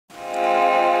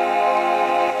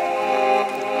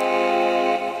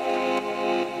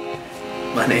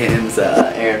My name's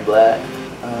Aaron Blatt.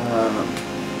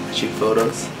 I shoot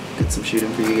photos. Did some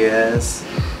shooting for you guys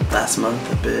last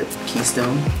month up at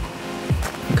Keystone,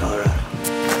 Colorado.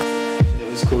 It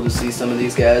was cool to see some of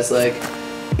these guys like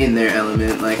in their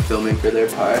element, like filming for their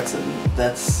parts, and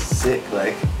that's sick.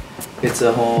 Like it's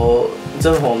a whole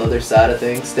nother side of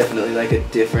things. Definitely like a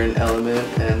different element,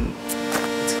 and